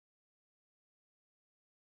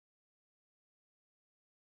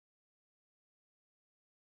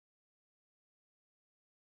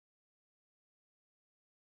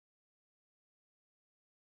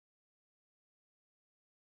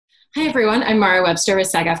Hi, everyone. I'm Mara Webster with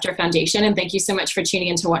SAG-AFTRA Foundation, and thank you so much for tuning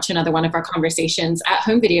in to watch another one of our conversations at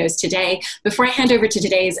home videos today. Before I hand over to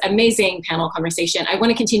today's amazing panel conversation, I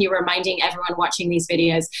want to continue reminding everyone watching these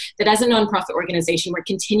videos that as a nonprofit organization, we're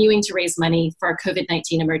continuing to raise money for our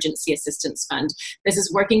COVID-19 Emergency Assistance Fund. This is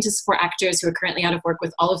working to support actors who are currently out of work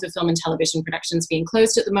with all of the film and television productions being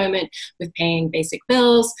closed at the moment, with paying basic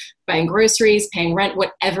bills, buying groceries, paying rent,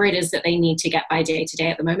 whatever it is that they need to get by day to day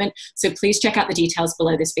at the moment. So please check out the details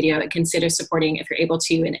below this video and consider supporting if you're able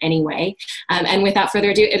to in any way. And without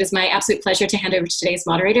further ado, it is my absolute pleasure to hand over to today's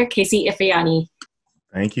moderator, Casey Ifeanyi.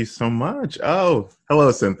 Thank you so much. Oh,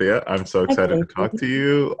 hello, Cynthia. I'm so excited to talk to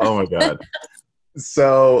you. Oh my God.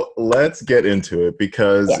 So let's get into it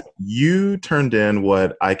because you turned in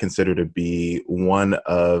what I consider to be one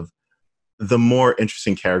of the more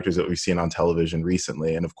interesting characters that we've seen on television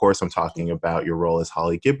recently. And of course, I'm talking about your role as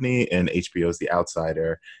Holly Gibney in HBO's The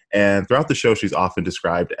Outsider. And throughout the show, she's often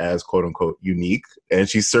described as quote unquote unique, and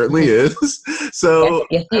she certainly is. So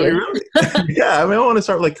yes, I mean, really, I want to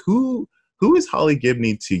start like, who is Holly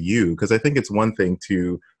Gibney to you? Because I think it's one thing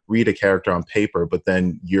to read a character on paper, but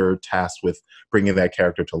then you're tasked with bringing that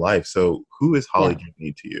character to life. So who is Holly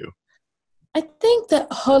Gibney to you? I think that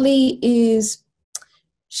Holly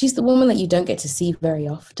she's the woman that you don't get to see very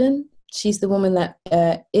often. She's the woman that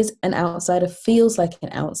is an outsider, feels like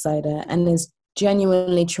an outsider, and is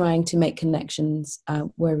genuinely trying to make connections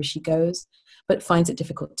wherever she goes, but finds it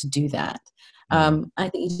difficult to do that. I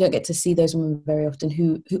think you don't get to see those women very often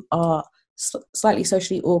who are slightly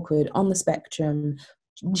socially awkward, on the spectrum,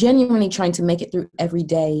 genuinely trying to make it through every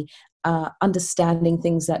day, understanding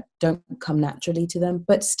things that don't come naturally to them,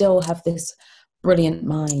 but still have this brilliant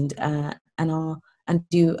mind and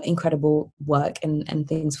do incredible work and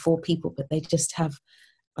things for people, but they just have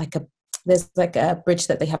there's a bridge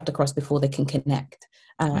that they have to cross before they can connect.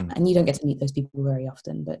 And you don't get to meet those people very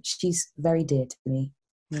often, but she's very dear to me.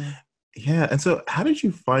 Yeah. And so how did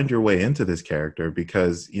you find your way into this character?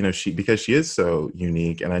 Because, because she is so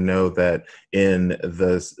unique. And I know that in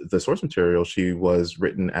the source material, she was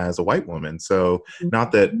written as a white woman. So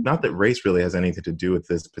not that race really has anything to do with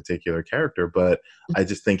this particular character, but I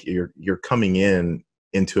just think you're coming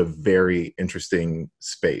into a very interesting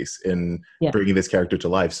space in bringing this character to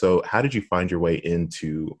life. So how did you find your way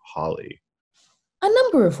into Holly? A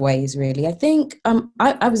number of ways, really. I think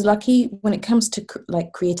I was lucky when it comes to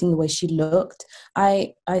creating the way she looked.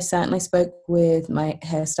 I sat and I spoke with my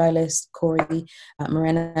hairstylist, Corey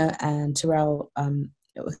Moreno, and Terrell,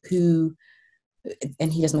 who,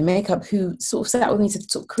 and he does my makeup, who sort of sat with me to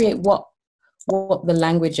sort of create what the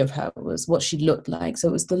language of her was, what she looked like. So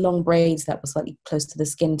it was the long braids that were slightly close to the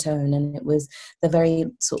skin tone, and it was the very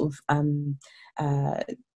sort of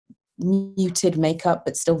muted makeup,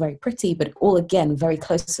 but still very pretty, but all again very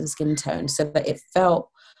close to the skin tone, so that it felt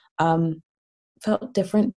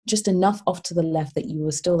different, just enough off to the left that you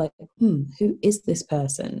were still like, who is this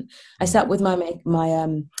person? I sat with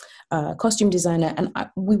my costume designer, and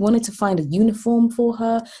we wanted to find a uniform for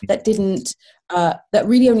her that didn't that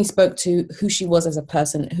really only spoke to who she was as a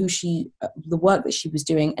person, the work that she was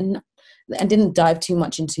doing, and didn't dive too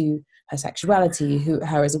much into her sexuality,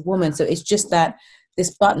 her as a woman. So it's just that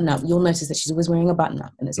this button up, you'll notice that she's always wearing a button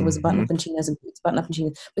up, and it's always a button up and chinos and boots, button up and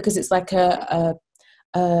chinos, because it's like a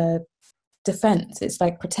defense. It's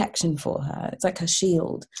like protection for her. It's like her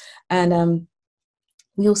shield. And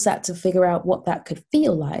we all sat to figure out what that could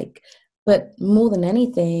feel like. But more than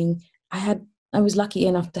anything, I was lucky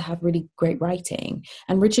enough to have really great writing.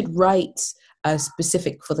 And Richard writes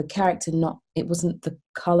specific for the character. It wasn't the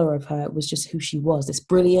color of her. It was just who she was. This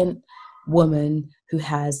brilliant woman who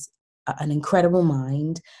has an incredible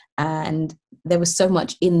mind, and there was so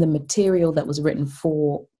much in the material that was written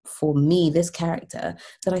for me, this character,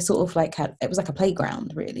 that I sort of it was like a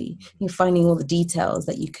playground, really. You're finding all the details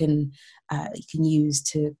that you can use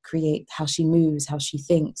to create how she moves, how she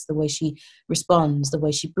thinks, the way she responds, the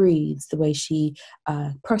way she breathes, the way she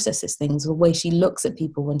processes things, the way she looks at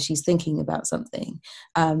people when she's thinking about something.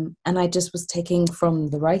 And I just was taking from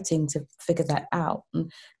the writing to figure that out.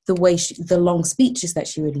 And the way the long speeches that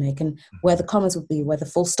she would make, and where the commas would be, where the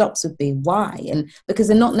full stops would be, why, and because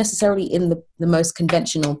they're not necessarily in the most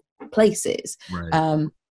conventional places. Right.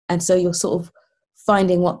 And so you're sort of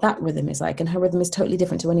finding what that rhythm is like, and her rhythm is totally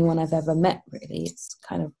different to anyone I've ever met, really. It's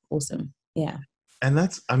kind of awesome. Yeah. And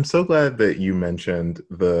I'm so glad that you mentioned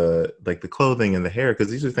the clothing and the hair, because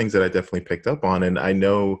these are things that I definitely picked up on. And I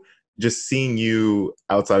know just seeing you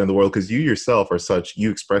outside in the world, because you yourself are such, you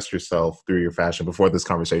express yourself through your fashion. Before this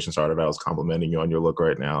conversation started, I was complimenting you on your look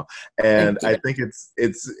right now. And I think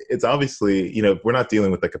it's obviously, you know, we're not dealing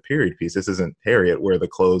with like a period piece. This isn't Harriet where the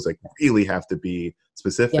clothes like really have to be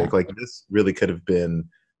specific. Yeah. Like this really could have been,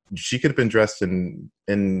 she could have been dressed in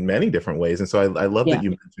many different ways. And so I love that you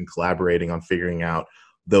mentioned collaborating on figuring out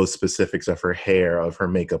those specifics of her hair, of her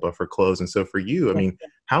makeup, of her clothes. And so for you, I mean,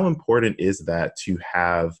 how important is that to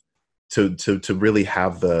have to really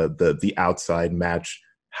have the outside match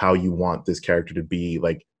how you want this character to be,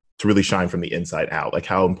 like to really shine from the inside out? Like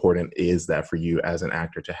how important is that for you as an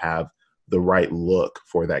actor to have the right look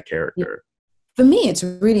for that character? For me, it's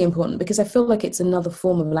really important because I feel like it's another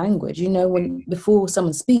form of language. You know, when before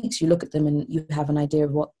someone speaks, you look at them and you have an idea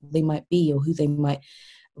of what they might be or who they might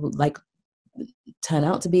like turn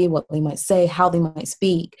out to be, what they might say, how they might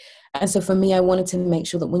speak. And so for me, I wanted to make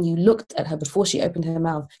sure that when you looked at her before she opened her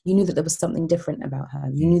mouth, you knew that there was something different about her.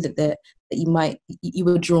 You knew that you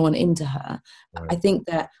were drawn into her. Right. I think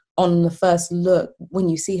that on the first look, when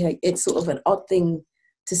you see her, it's sort of an odd thing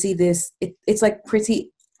to see this. It's like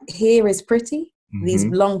pretty, hair is pretty. Mm-hmm. These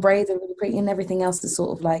long braids are really pretty and everything else is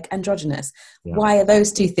sort of like androgynous. Yeah. Why are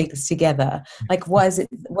those two things together? Like, why is it,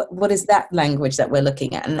 what is that language that we're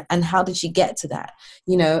looking at? And how did she get to that?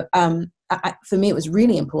 You know, for me, it was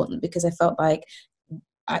really important because I felt like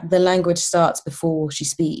the language starts before she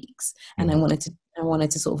speaks. And I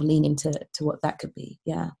wanted to sort of lean into what that could be.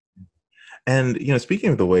 Yeah. And, you know, speaking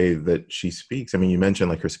of the way that she speaks, I mean, you mentioned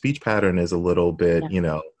like her speech pattern is a little bit, you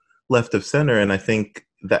know, left of center. And I think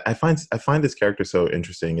that I find this character so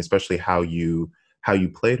interesting, especially how you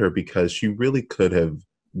played her, because she really could have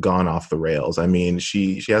gone off the rails. I mean,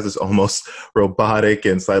 she has this almost robotic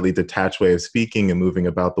and slightly detached way of speaking and moving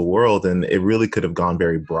about the world, and it really could have gone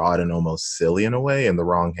very broad and almost silly in a way in the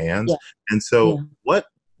wrong hands. Yeah. And so what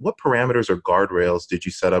parameters or guardrails did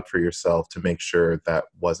you set up for yourself to make sure that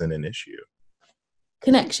wasn't an issue?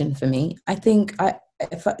 Connection for me. I think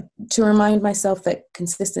to remind myself that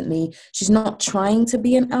consistently, she's not trying to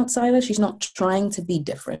be an outsider. She's not trying to be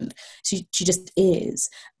different. She just is.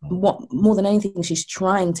 What more than anything, she's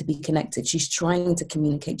trying to be connected. She's trying to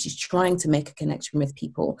communicate. She's trying to make a connection with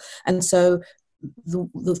people. And so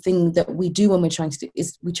the thing that we do when we're trying to do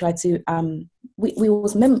is we try to we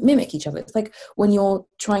always mimic each other. It's like when you're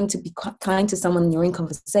trying to be kind to someone and you're in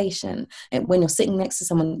conversation, and when you're sitting next to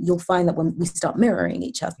someone, you'll find that when we start mirroring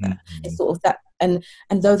each other, it's sort of that. And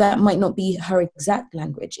though that might not be her exact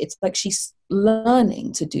language, it's like she's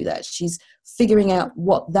learning to do that. She's figuring out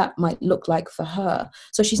what that might look like for her.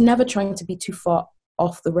 So she's never trying to be too far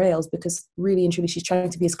off the rails, because really and truly she's trying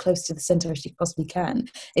to be as close to the center as she possibly can.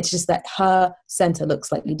 It's just that her center looks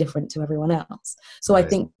slightly different to everyone else. So I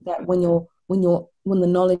think that when the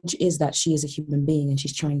knowledge is that she is a human being and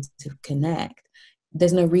she's trying to connect,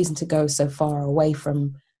 there's no reason to go so far away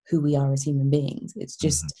from who we are as human beings. It's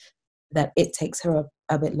just that it takes her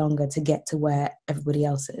a bit longer to get to where everybody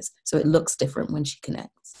else is. So it looks different when she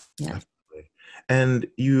connects. Yeah. And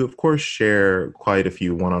you, of course, share quite a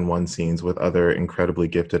few one-on-one scenes with other incredibly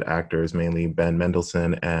gifted actors, mainly Ben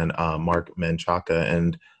Mendelsohn and Mark Menchaca.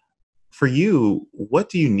 And for you, what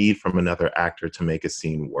do you need from another actor to make a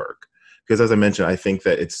scene work? Because as I mentioned, I think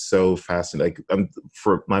that it's so fascinating. Like,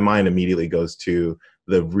 for my mind immediately goes to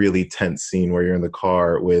the really tense scene where you're in the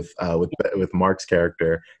car with Mark's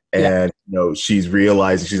character. And, you know, she's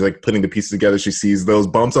realizing, she's like putting the pieces together. She sees those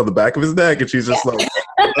bumps on the back of his neck and she's just like,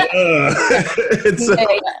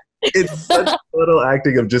 it's such little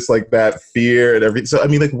acting of just like that fear and everything. So, I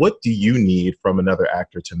mean, like, what do you need from another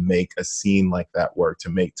actor to make a scene like that work, to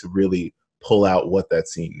really pull out what that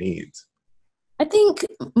scene needs? I think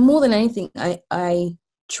more than anything, I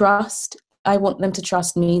want them to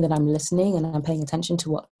trust me, that I'm listening and I'm paying attention to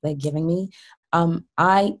what they're giving me.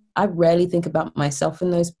 I rarely think about myself in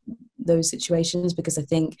those situations, because I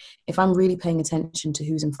think if I'm really paying attention to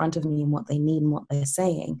who's in front of me and what they need and what they're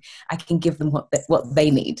saying, I can give them what they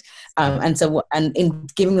need. And in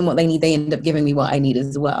giving them what they need, they end up giving me what I need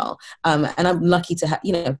as well. And I'm lucky to have,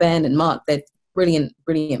 you know, Ben and Mark, they're brilliant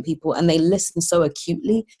people, and they listen so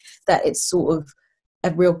acutely that it's sort of a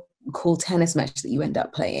real cool tennis match that you end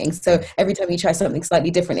up playing. So every time you try something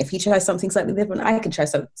slightly different, if he tries something slightly different, I can try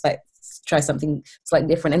something slightly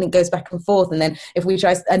different, and it goes back and forth. And then if we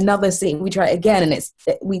try another scene, we try it again, and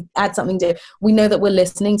we add something different. We know that we're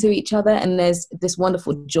listening to each other, and there's this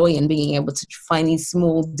wonderful joy in being able to find these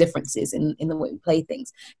small differences in the way we play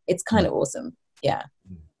things. It's kind of awesome. Yeah.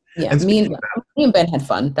 And me and Ben had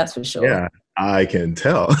fun, that's for sure. Yeah, I can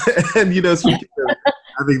tell. And, you know, speaking of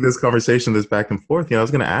having this conversation, this back and forth, you know, I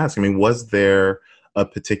was going to ask, I mean, was there a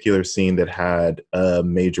particular scene that had a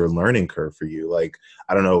major learning curve for you? Like,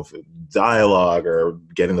 I don't know, if dialogue or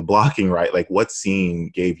getting the blocking right, like what scene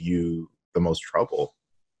gave you the most trouble?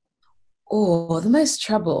 Oh, the most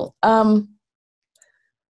trouble.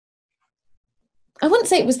 I wouldn't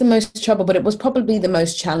say it was the most trouble, but it was probably the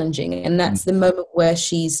most challenging. And that's the moment where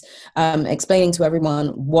she's explaining to everyone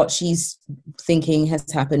what she's thinking has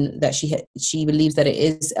happened, that she believes that it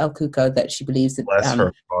is El Cuco, that she believes that. Bless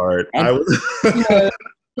her heart. And, you know,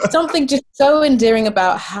 something just so endearing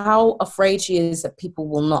about how afraid she is that people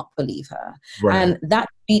will not believe her. Right. And that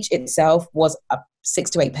speech itself was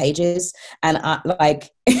 6 to 8 pages. And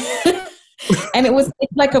and it's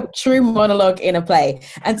like a true monologue in a play.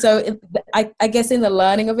 And so I guess in the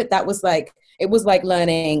learning of it, it was like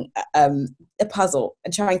learning a puzzle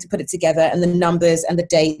and trying to put it together, and the numbers and the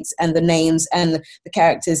dates and the names and the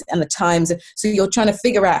characters and the times. So you're trying to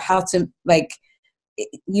figure out how to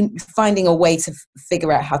finding a way to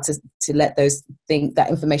figure out how to let that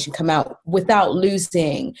information come out without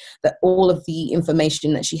losing all of the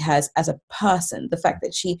information that she has as a person. The fact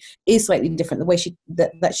that she is slightly different, the way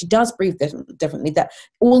that she does breathe differently, that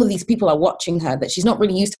all of these people are watching her, that she's not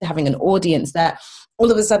really used to having an audience, that all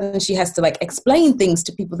of a sudden she has to explain things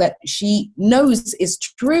to people that she knows is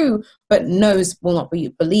true but knows will not be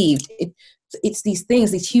believed. It's these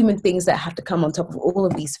things, these human things that have to come on top of all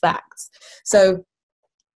of these facts. So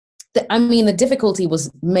the difficulty was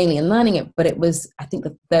mainly in learning it, but I think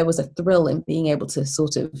that there was a thrill in being able to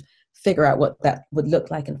sort of figure out what that would look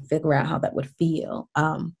like and figure out how that would feel.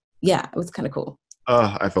 It was kind of cool.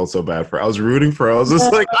 I felt so bad for her. I was rooting for her. I was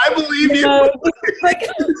just like, I believe you.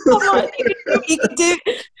 Come on, you can do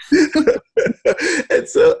it. And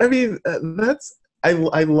so,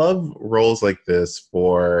 I love roles like this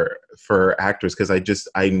for actors, because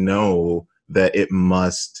I know that it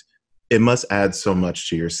must add so much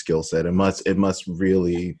to your skill set. It must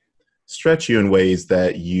really stretch you in ways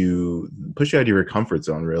that you push you out of your comfort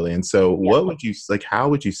zone, really. And so how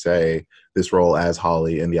would you say this role as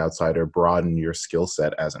Holly in The Outsider broadened your skill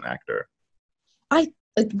set as an actor?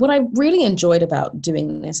 What I really enjoyed about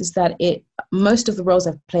doing this is that most of the roles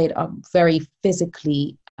I've played are very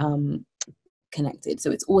physically connected.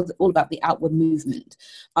 So it's all about the outward movement.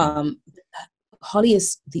 Holly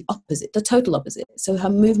is the opposite, the total opposite. So her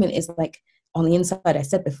movement is on the inside. I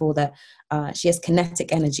said before that she has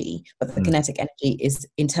kinetic energy, but the kinetic energy is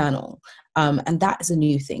internal. And that is a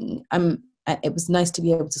new thing. It was nice to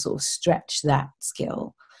be able to sort of stretch that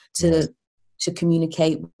skill to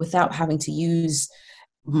communicate without having to use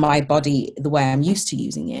my body the way I'm used to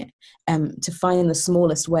using it, to find the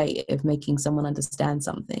smallest way of making someone understand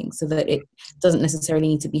something, so that it doesn't necessarily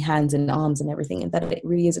need to be hands and arms and everything, and that it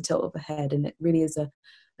really is a tilt of the head, and it really is a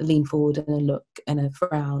lean forward and a look and a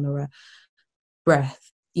frown or a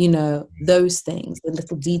breath, those things, the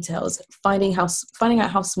little details, finding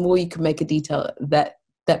out how small you can make a detail that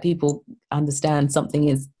people understand something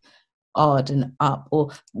is odd and up,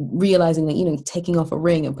 or realizing that taking off a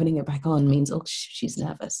ring and putting it back on means she's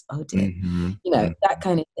nervous, oh dear, that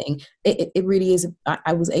kind of thing. It really is.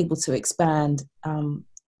 I was able to expand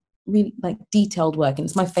really detailed work, and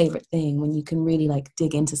it's my favorite thing when you can really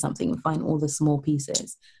dig into something and find all the small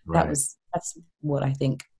pieces. Right. That's what I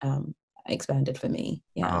think expanded for me.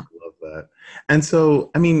 I love that. And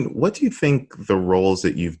so, what do you think the roles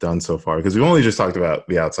that you've done so far? Because we've only just talked about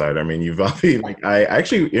The Outsider. I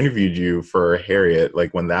actually interviewed you for Harriet,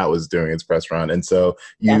 when that was doing its press run. And so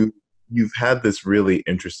you've had this really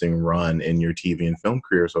interesting run in your TV and film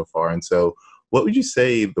career so far. And so what would you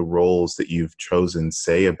say the roles that you've chosen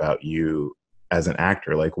say about you as an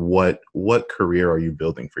actor? What career are you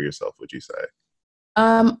building for yourself, would you say?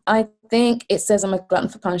 I think it says I'm a glutton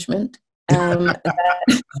for punishment. Listen,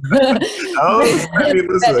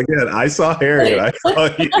 again, I saw Harriet, I saw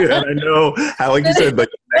you, and I know how, like you said,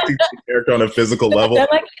 connecting to the character on a physical level. They're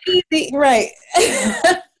easy, right?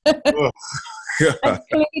 They're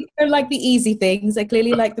the easy things. I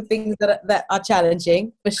clearly like the things that are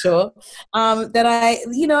challenging, for sure. That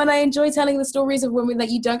and I enjoy telling the stories of women that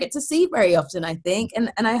you don't get to see very often, I think. And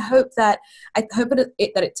I hope that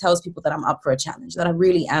it tells people that I'm up for a challenge, that I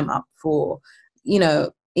really am up for,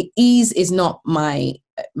 ease is not my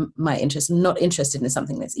interest. I'm not interested in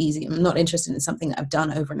something that's easy. I'm not interested in something that I've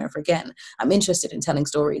done over and over again. I'm interested in telling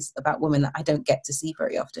stories about women that I don't get to see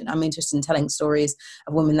very often. I'm interested in telling stories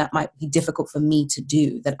of women that might be difficult for me to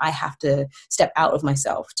do, that I have to step out of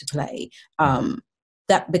myself to play.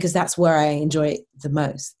 Because that's where I enjoy it the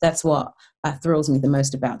most. That's what thrills me the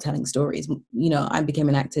most about telling stories. You know, I became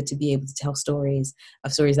an actor to be able to tell stories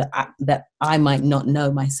that I might not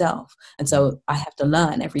know myself. And so I have to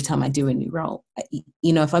learn every time I do a new role.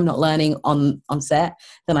 You know, if I'm not learning on set,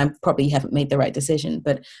 then I probably haven't made the right decision.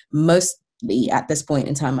 But mostly at this point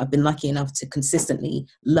in time, I've been lucky enough to consistently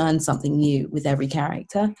learn something new with every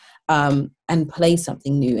character, and play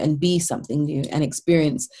something new and be something new and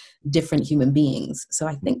experience different human beings. So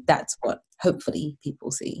I think that's what hopefully people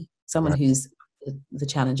see. Someone who's the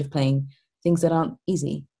challenge of playing things that aren't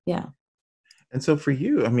easy. Yeah. And so for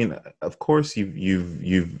you, I mean, of course,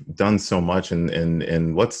 you've done so much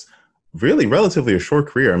in what's really relatively a short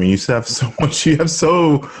career. I mean, you have so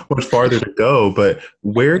much farther to go. But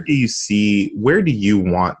where do you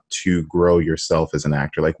want to grow yourself as an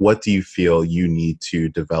actor? Like, what do you feel you need to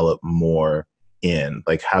develop more in?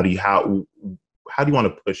 Like, how do you want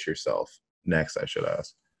to push yourself next, I should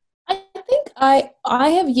ask? I think I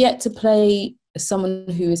have yet to play someone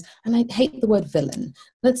who is, and I hate the word villain,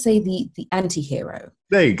 let's say the anti-hero.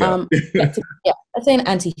 There you go. Let's say an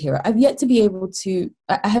anti-hero. I've yet to be able to,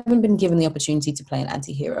 I haven't been given the opportunity to play an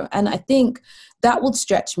anti-hero. And I think that would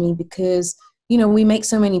stretch me because, you know, we make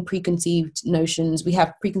so many preconceived notions. We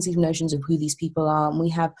have preconceived notions of who these people are, and we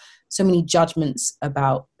have so many judgments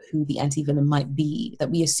about who the anti-villain might be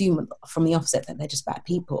that we assume from the offset that they're just bad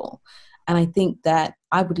people. And I think that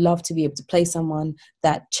I would love to be able to play someone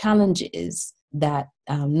that challenges that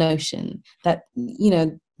notion that, you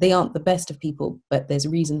know, they aren't the best of people, but there's a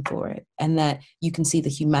reason for it. And that you can see the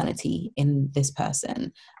humanity in this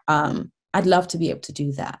person. I'd love to be able to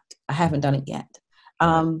do that. I haven't done it yet.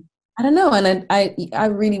 I don't know. And I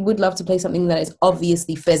really would love to play something that is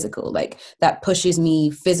obviously physical, like that pushes me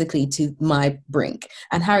physically to my brink.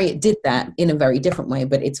 And Harriet did that in a very different way,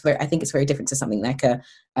 but I think it's very different to something like a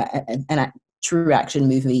true action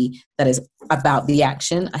movie that is about the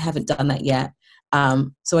action. I haven't done that yet.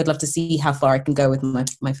 So I'd love to see how far I can go with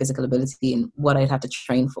my physical ability and what I'd have to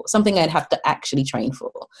train for. Something I'd have to actually train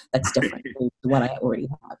for that's different to what I already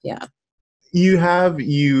have. Yeah.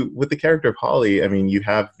 You with the character of Holly, I mean, you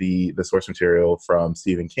have the source material from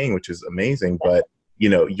Stephen King, which is amazing, but you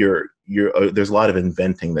know, there's a lot of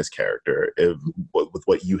inventing this character with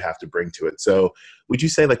what you have to bring to it. So would you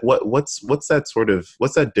say, like, what's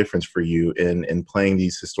that difference for you in playing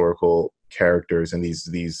these historical characters and these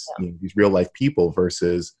real life people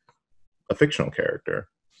versus a fictional character?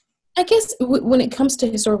 I guess when it comes to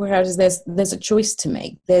historical characters, there's a choice to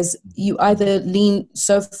make. You either lean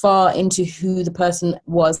so far into who the person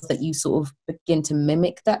was that you sort of begin to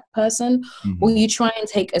mimic that person, or you try and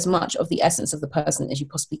take as much of the essence of the person as you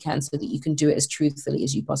possibly can so that you can do it as truthfully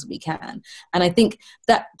as you possibly can. And I think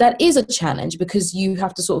that is a challenge because you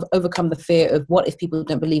have to sort of overcome the fear of what if people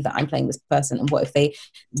don't believe that I'm playing this person, and what if they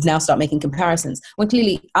now start making comparisons, when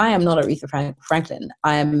clearly I am not Aretha Franklin.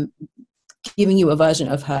 I am giving you a version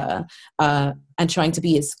of her and trying to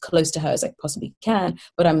be as close to her as I possibly can,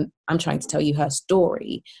 but I'm trying to tell you her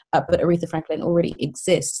story. But Aretha Franklin already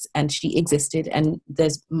exists, and she existed, and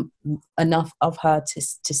there's enough of her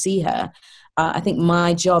to see her. I think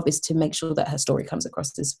my job is to make sure that her story comes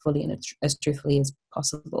across as fully and as truthfully as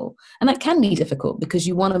possible. And that can be difficult because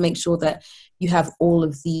you want to make sure that you have all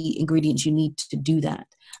of the ingredients you need to do that.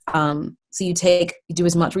 So you do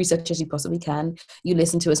as much research as you possibly can, you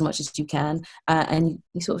listen to as much as you can, and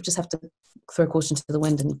you sort of just have to throw caution to the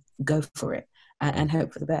wind and go for it and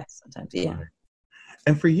hope for the best sometimes. Yeah.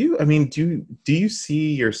 And for you, I mean, do you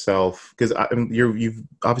see yourself, because you've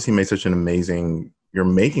obviously made you're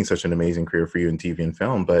making such an amazing career for you in TV and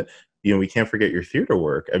film, but you know, we can't forget your theater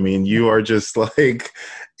work. I mean, you are just like,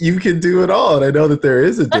 you can do it all. And I know that there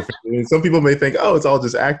is a difference. I mean, some people may think, oh, it's all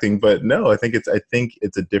just acting, but no, I think it's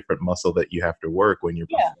a different muscle that you have to work when you're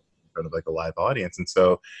in front of like a live audience. And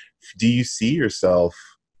so do you see yourself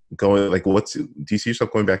going, like, do you see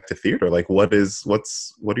yourself going back to theater? Like, what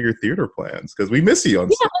are your theater plans? Because we miss you on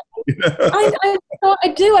stage.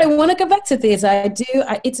 I do. I want to go back to theater. I do.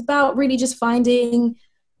 It's about really just finding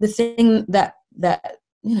the thing that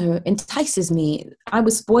you know entices me. I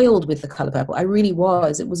was spoiled with The Color Purple. I really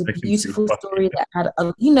was. It was a beautiful story that had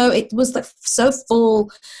it was like so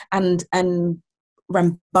full and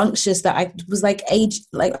rambunctious that I was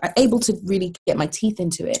able to really get my teeth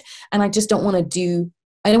into it. And I just don't want to do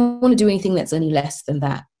anything that's any less than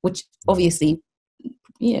that, which obviously,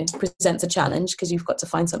 you know, presents a challenge because you've got to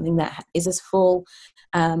find something that is as full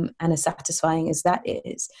and as satisfying as that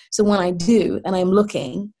is. So when I do, and I'm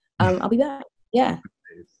looking, I'll be back. Yeah.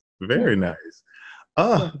 Very nice.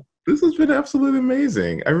 This has been absolutely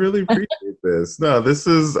amazing. I really appreciate this. No, this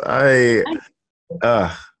is,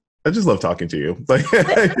 I just love talking to you. Like,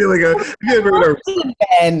 I feel like we're going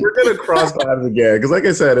to cross paths again. Because like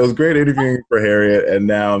I said, it was great interviewing for Harriet. And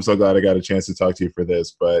now I'm so glad I got a chance to talk to you for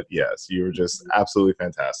this. But yes, you were just absolutely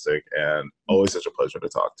fantastic and always such a pleasure to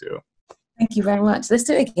talk to. Thank you very much. Let's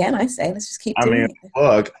do it again, I say. Let's just keep doing it.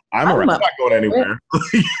 Look, I'm around. I'm not going anywhere.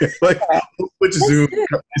 Like, which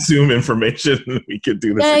Zoom information. We could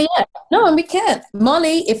do this. Yeah. No, and we can't.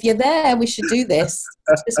 Molly, if you're there, we should do this.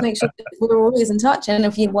 Just make sure we're always in touch. And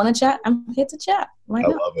if you want to chat, I'm here to chat. Why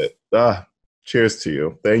not? I love it. Cheers to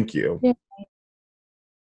you. Thank you. Yeah.